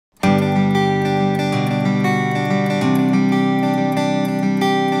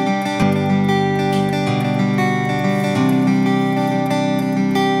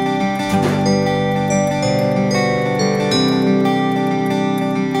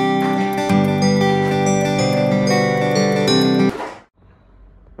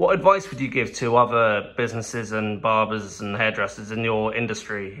advice would you give to other businesses and barbers and hairdressers in your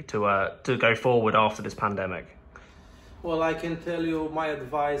industry to go forward after this pandemic? Well, I can tell you my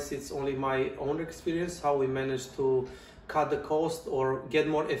advice, it's only my own experience, how we managed to cut the cost or get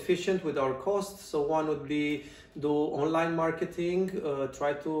more efficient with our costs. So one would be do online marketing,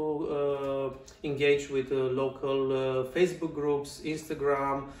 try to engage with local Facebook groups,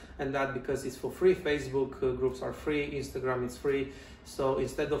 Instagram, and that because it's for free. Facebook groups are free, Instagram is free. So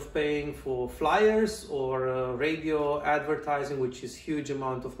instead of paying for flyers or radio advertising, which is huge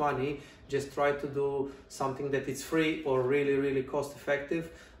amount of money, just try to do something that is free or really cost effective.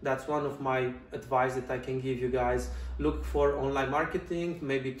 That's one of my advice that I can give you guys. Look for online marketing,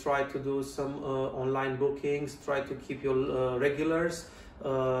 maybe try to do some online bookings, try to keep your regulars,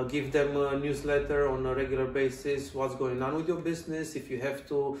 give them a newsletter on a regular basis, what's going on with your business, if you have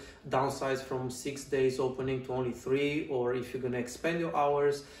to downsize from 6 days opening to only 3, or if you're going to expand your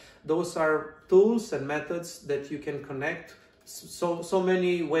hours. Those are tools and methods that you can connect. So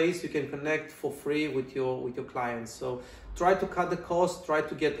many ways you can connect for free with your clients. So try to cut the cost, try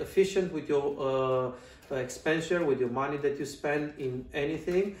to get efficient with your expenditure, with your money that you spend in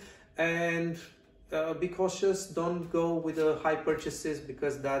anything, and be cautious. Don't go with the high purchases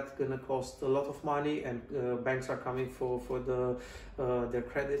because that's gonna cost a lot of money, and banks are coming for their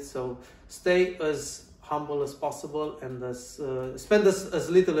credit. So stay as humble as possible and spend as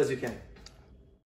little as you can.